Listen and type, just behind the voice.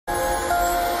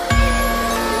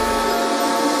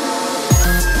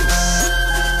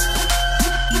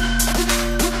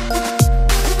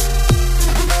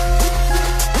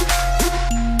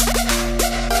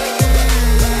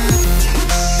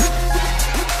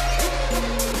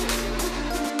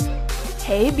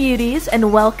Hey beauties,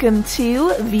 and welcome to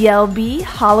VLB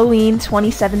Halloween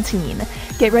 2017.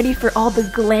 Get ready for all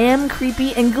the glam,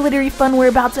 creepy, and glittery fun we're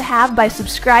about to have by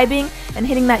subscribing and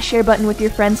hitting that share button with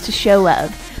your friends to show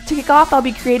love. To kick off, I'll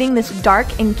be creating this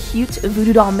dark and cute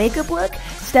voodoo doll makeup look.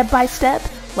 Step by step,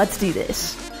 let's do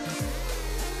this.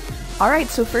 Alright,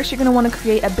 so first you're going to want to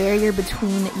create a barrier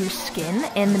between your skin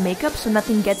and the makeup so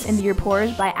nothing gets into your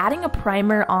pores by adding a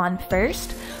primer on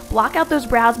first. Block out those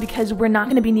brows because we're not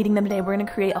going to be needing them today. We're going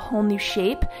to create a whole new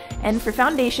shape. And for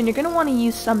foundation, you're going to want to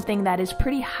use something that is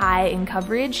pretty high in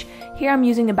coverage. Here I'm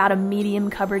using about a medium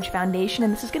coverage foundation,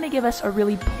 and this is going to give us a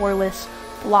really poreless,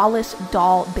 flawless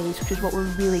doll base, which is what we're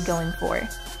really going for.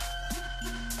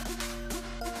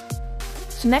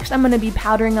 So next I'm going to be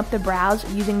powdering up the brows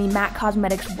using the MAC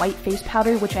Cosmetics White Face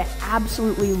Powder, which I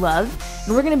absolutely love.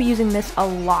 And we're going to be using this a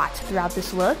lot throughout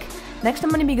this look. Next I'm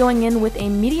going to be going in with a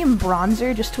medium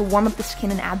bronzer just to warm up the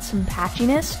skin and add some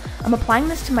patchiness. I'm applying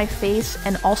this to my face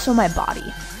and also my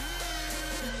body.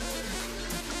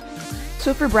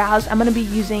 So for brows, I'm going to be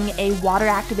using a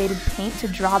water-activated paint to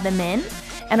draw them in.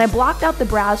 And I blocked out the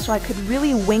brows so I could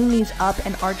really wing these up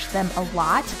and arch them a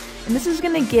lot. And this is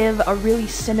going to give a really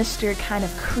sinister, kind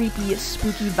of creepy,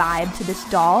 spooky vibe to this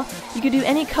doll. You could do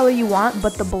any color you want,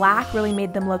 but the black really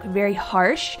made them look very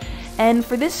harsh. And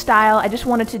for this style, I just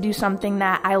wanted to do something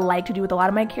that I like to do with a lot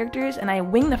of my characters, and I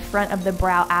wing the front of the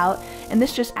brow out, and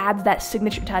this just adds that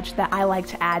signature touch that I like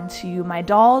to add to my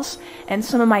dolls and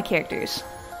some of my characters.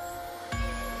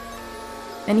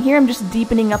 And here I'm just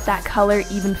deepening up that color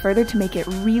even further to make it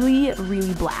really,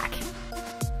 really black.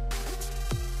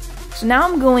 So now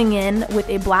I'm going in with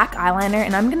a black eyeliner,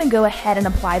 and I'm going to go ahead and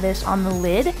apply this on the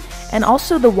lid and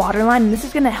also the waterline, and this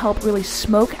is going to help really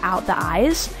smoke out the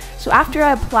eyes. So after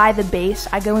I apply the base,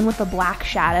 I go in with a black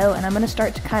shadow, and I'm going to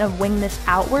start to kind of wing this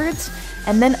outwards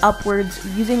and then upwards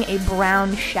using a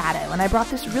brown shadow. And I brought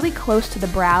this really close to the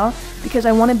brow because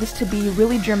I wanted this to be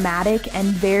really dramatic and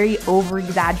very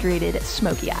over-exaggerated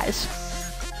smoky eyes.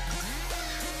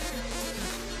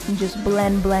 And just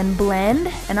blend, blend,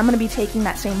 blend. And I'm going to be taking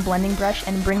that same blending brush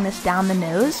and bring this down the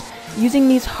nose. Using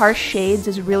these harsh shades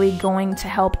is really going to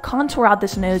help contour out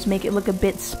this nose, make it look a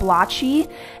bit splotchy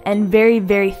and very,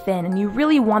 very thin. And you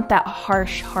really want that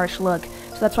harsh, harsh look.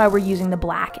 So that's why we're using the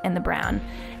black and the brown.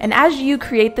 And as you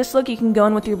create this look, you can go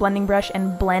in with your blending brush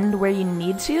and blend where you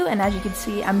need to. And as you can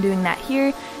see, I'm doing that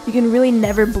here. You can really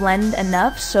never blend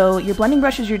enough. So your blending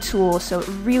brush is your tool. So it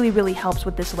really, really helps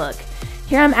with this look.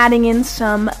 Here I'm adding in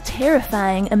some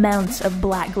terrifying amounts of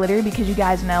black glitter because you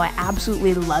guys know I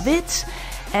absolutely love it.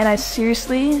 And I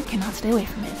seriously cannot stay away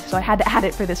from it. So I had to add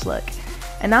it for this look.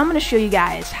 And now I'm going to show you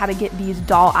guys how to get these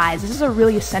doll eyes. This is a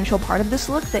really essential part of this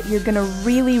look that you're going to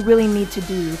really, really need to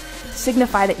do to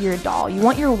signify that you're a doll. You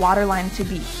want your waterline to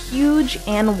be huge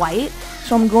and white.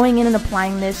 So I'm going in and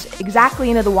applying this exactly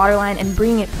into the waterline and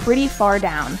bringing it pretty far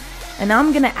down. And now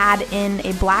I'm going to add in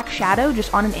a black shadow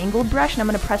just on an angled brush, and I'm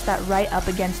going to press that right up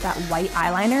against that white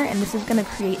eyeliner, and this is going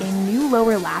to create a new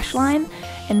lower lash line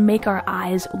and make our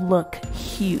eyes look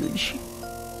huge.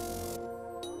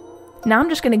 Now I'm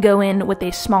just going to go in with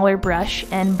a smaller brush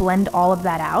and blend all of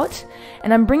that out,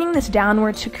 and I'm bringing this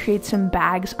downward to create some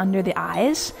bags under the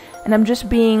eyes, and I'm just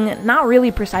being not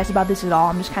really precise about this at all.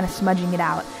 I'm just kind of smudging it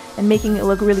out and making it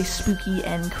look really spooky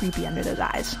and creepy under those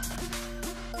eyes.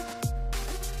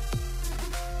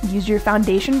 Use your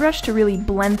foundation brush to really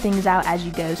blend things out as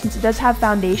you go. Since it does have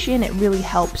foundation, it really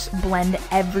helps blend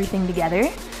everything together.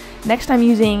 Next, I'm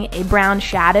using a brown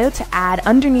shadow to add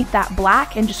underneath that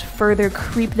black and just further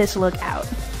creep this look out.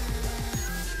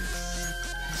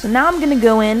 So now I'm going to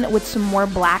go in with some more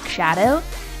black shadow.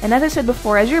 And as I said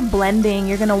before, as you're blending,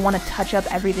 you're going to want to touch up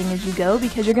everything as you go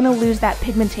because you're going to lose that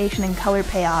pigmentation and color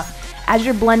payoff as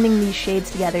you're blending these shades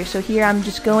together. So here I'm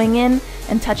just going in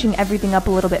and touching everything up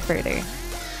a little bit further.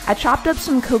 I chopped up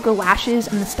some cocoa lashes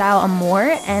in the style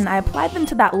Amour, and I applied them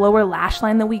to that lower lash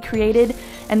line that we created,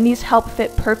 and these help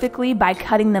fit perfectly by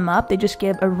cutting them up. They just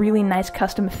give a really nice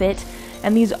custom fit,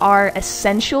 and these are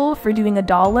essential for doing a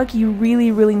doll look. You really,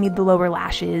 really need the lower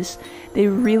lashes. They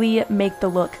really make the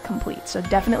look complete, so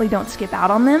definitely don't skip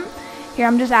out on them. Here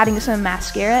I'm just adding some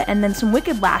mascara and then some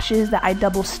Wicked lashes that I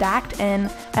double stacked,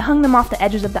 and I hung them off the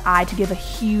edges of the eye to give a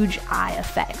huge eye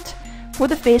effect. For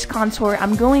the face contour,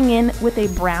 I'm going in with a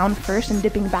brown first and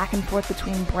dipping back and forth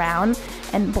between brown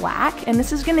and black, and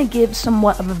this is going to give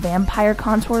somewhat of a vampire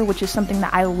contour, which is something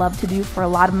that I love to do for a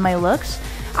lot of my looks.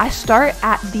 I start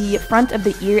at the front of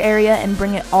the ear area and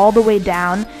bring it all the way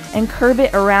down and curve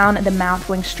it around the mouth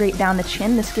going straight down the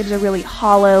chin. This gives a really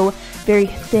hollow, very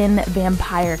thin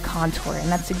vampire contour, and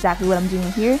that's exactly what I'm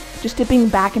doing here, just dipping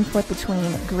back and forth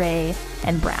between gray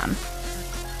and brown.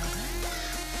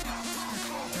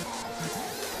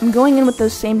 I'm going in with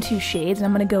those same two shades, and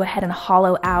I'm going to go ahead and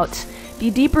hollow out the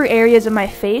deeper areas of my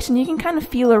face, and you can kind of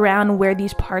feel around where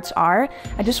these parts are.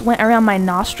 I just went around my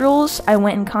nostrils, I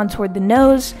went and contoured the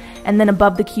nose, and then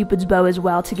above the Cupid's bow as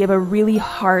well to give a really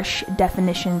harsh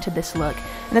definition to this look.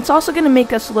 And it's also going to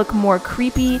make us look more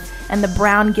creepy, and the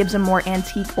brown gives a more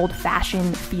antique,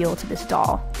 old-fashioned feel to this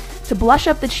doll. To blush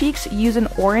up the cheeks, use an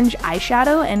orange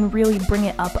eyeshadow and really bring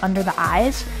it up under the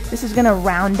eyes. This is going to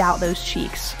round out those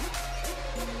cheeks.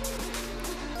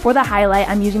 For the highlight,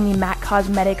 I'm using the MAC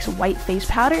Cosmetics white face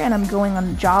powder, and I'm going on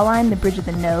the jawline, the bridge of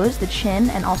the nose, the chin,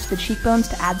 and also the cheekbones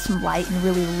to add some light and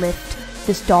really lift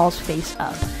this doll's face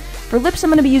up. For lips,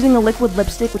 I'm going to be using a liquid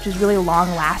lipstick, which is really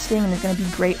long lasting and is going to be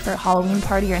great for a Halloween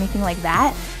party or anything like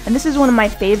that. And this is one of my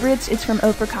favorites. It's from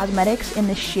Ofra Cosmetics in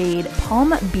the shade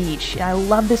Palm Beach. And I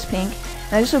love this pink,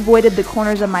 and I just avoided the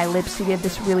corners of my lips to give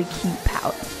this really cute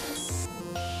pout.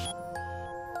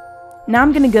 Now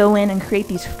I'm going to go in and create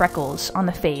these freckles on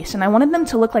the face, and I wanted them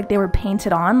to look like they were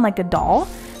painted on like a doll.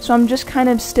 So I'm just kind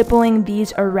of stippling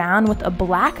these around with a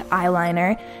black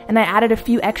eyeliner, and I added a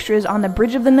few extras on the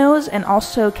bridge of the nose and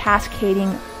also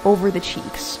cascading over the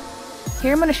cheeks.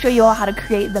 Here I'm going to show you all how to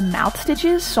create the mouth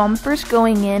stitches. So I'm first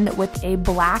going in with a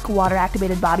black water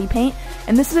activated body paint,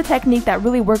 and this is a technique that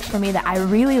really works for me that I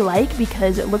really like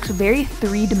because it looks very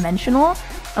three-dimensional.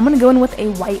 I'm going to go in with a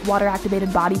white water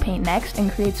activated body paint next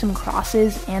and create some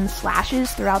crosses and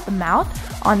slashes throughout the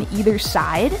mouth on either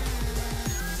side.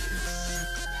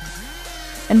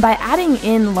 And by adding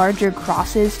in larger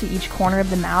crosses to each corner of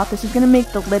the mouth, this is going to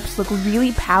make the lips look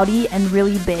really pouty and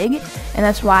really big, and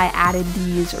that's why I added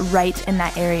these right in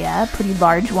that area, pretty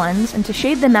large ones. And to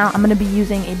shade them out, I'm going to be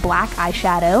using a black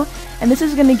eyeshadow, and this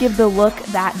is going to give the look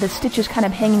that the stitch is kind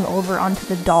of hanging over onto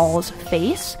the doll's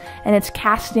face, and it's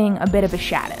casting a bit of a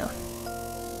shadow.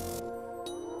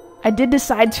 I did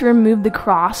decide to remove the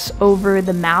cross over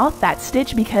the mouth, that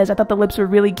stitch, because I thought the lips were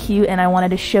really cute and I wanted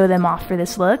to show them off for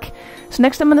this look. So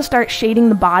next I'm going to start shading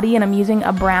the body, and I'm using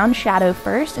a brown shadow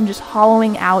first and just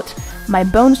hollowing out my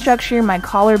bone structure, my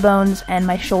collarbones, and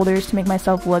my shoulders to make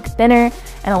myself look thinner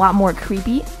and a lot more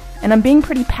creepy. And I'm being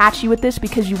pretty patchy with this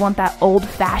because you want that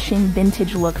old-fashioned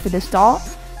vintage look for this doll.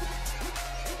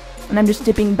 And I'm just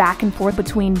dipping back and forth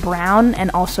between brown and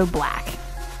also black.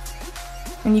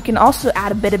 And you can also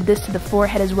add a bit of this to the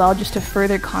forehead as well, just to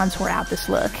further contour out this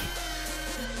look.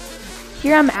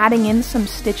 Here I'm adding in some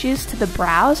stitches to the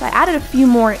brows. I added a few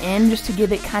more in just to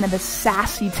give it kind of a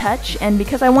sassy touch, and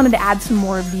because I wanted to add some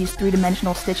more of these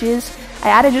three-dimensional stitches, I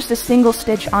added just a single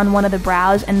stitch on one of the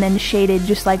brows and then shaded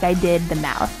just like I did the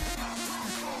mouth.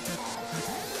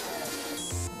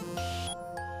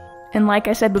 And like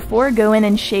I said before, go in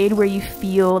and shade where you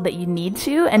feel that you need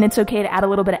to, and it's okay to add a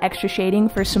little bit of extra shading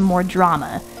for some more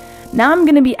drama. Now I'm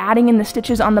going to be adding in the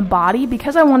stitches on the body.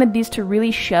 Because I wanted these to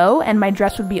really show and my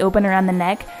dress would be open around the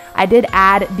neck, I did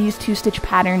add these two stitch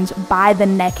patterns by the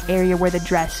neck area where the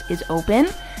dress is open.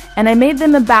 And I made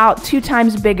them about 2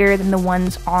 times bigger than the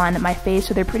ones on my face,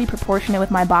 so they're pretty proportionate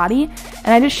with my body.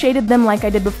 And I just shaded them like I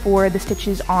did before the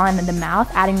stitches on the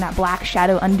mouth, adding that black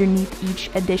shadow underneath each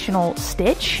additional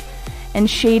stitch, and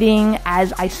shading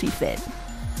as I see fit.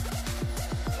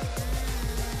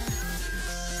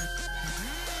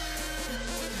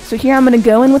 So here I'm going to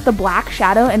go in with the black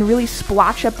shadow and really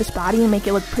splotch up this body and make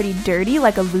it look pretty dirty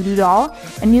like a VooDoo doll.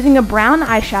 And using a brown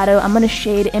eyeshadow, I'm going to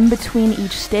shade in between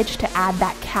each stitch to add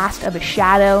that cast of a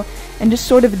shadow and just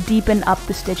sort of deepen up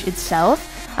the stitch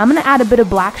itself. I'm going to add a bit of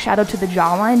black shadow to the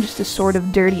jawline just to sort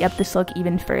of dirty up this look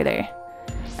even further.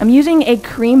 I'm using a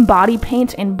cream body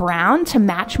paint in brown to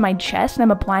match my chest, and I'm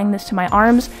applying this to my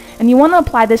arms, and you want to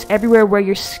apply this everywhere where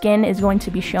your skin is going to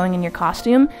be showing in your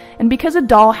costume. And because a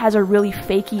doll has a really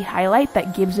fakey highlight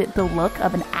that gives it the look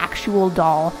of an actual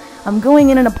doll, I'm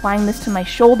going in and applying this to my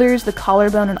shoulders, the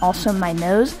collarbone, and also my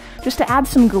nose, just to add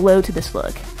some glow to this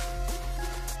look.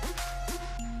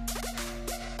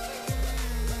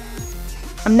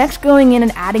 I'm next going in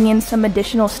and adding in some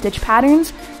additional stitch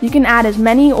patterns. You can add as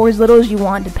many or as little as you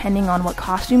want depending on what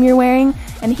costume you're wearing.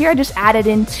 And here I just added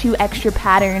in 2 extra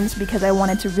patterns because I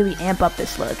wanted to really amp up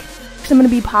this look. So I'm going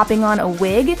to be popping on a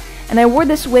wig, and I wore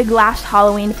this wig last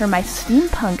Halloween for my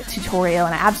steampunk tutorial,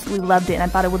 and I absolutely loved it, and I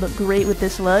thought it would look great with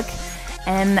this look.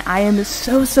 And I am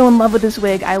so in love with this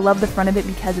wig. I love the front of it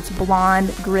because it's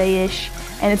blonde, grayish,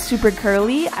 and it's super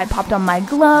curly. I popped on my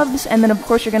gloves, and then of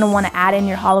course you're going to want to add in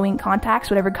your Halloween contacts,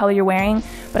 whatever color you're wearing,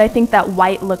 but I think that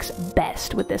white looks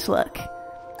best with this look.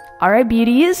 Alright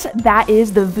beauties, that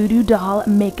is the VooDoo doll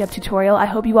makeup tutorial. I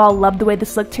hope you all loved the way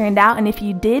this look turned out, and if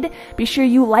you did, be sure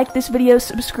you like this video,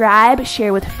 subscribe,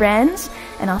 share with friends,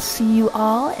 and I'll see you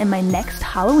all in my next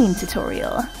Halloween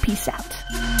tutorial. Peace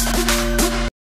out.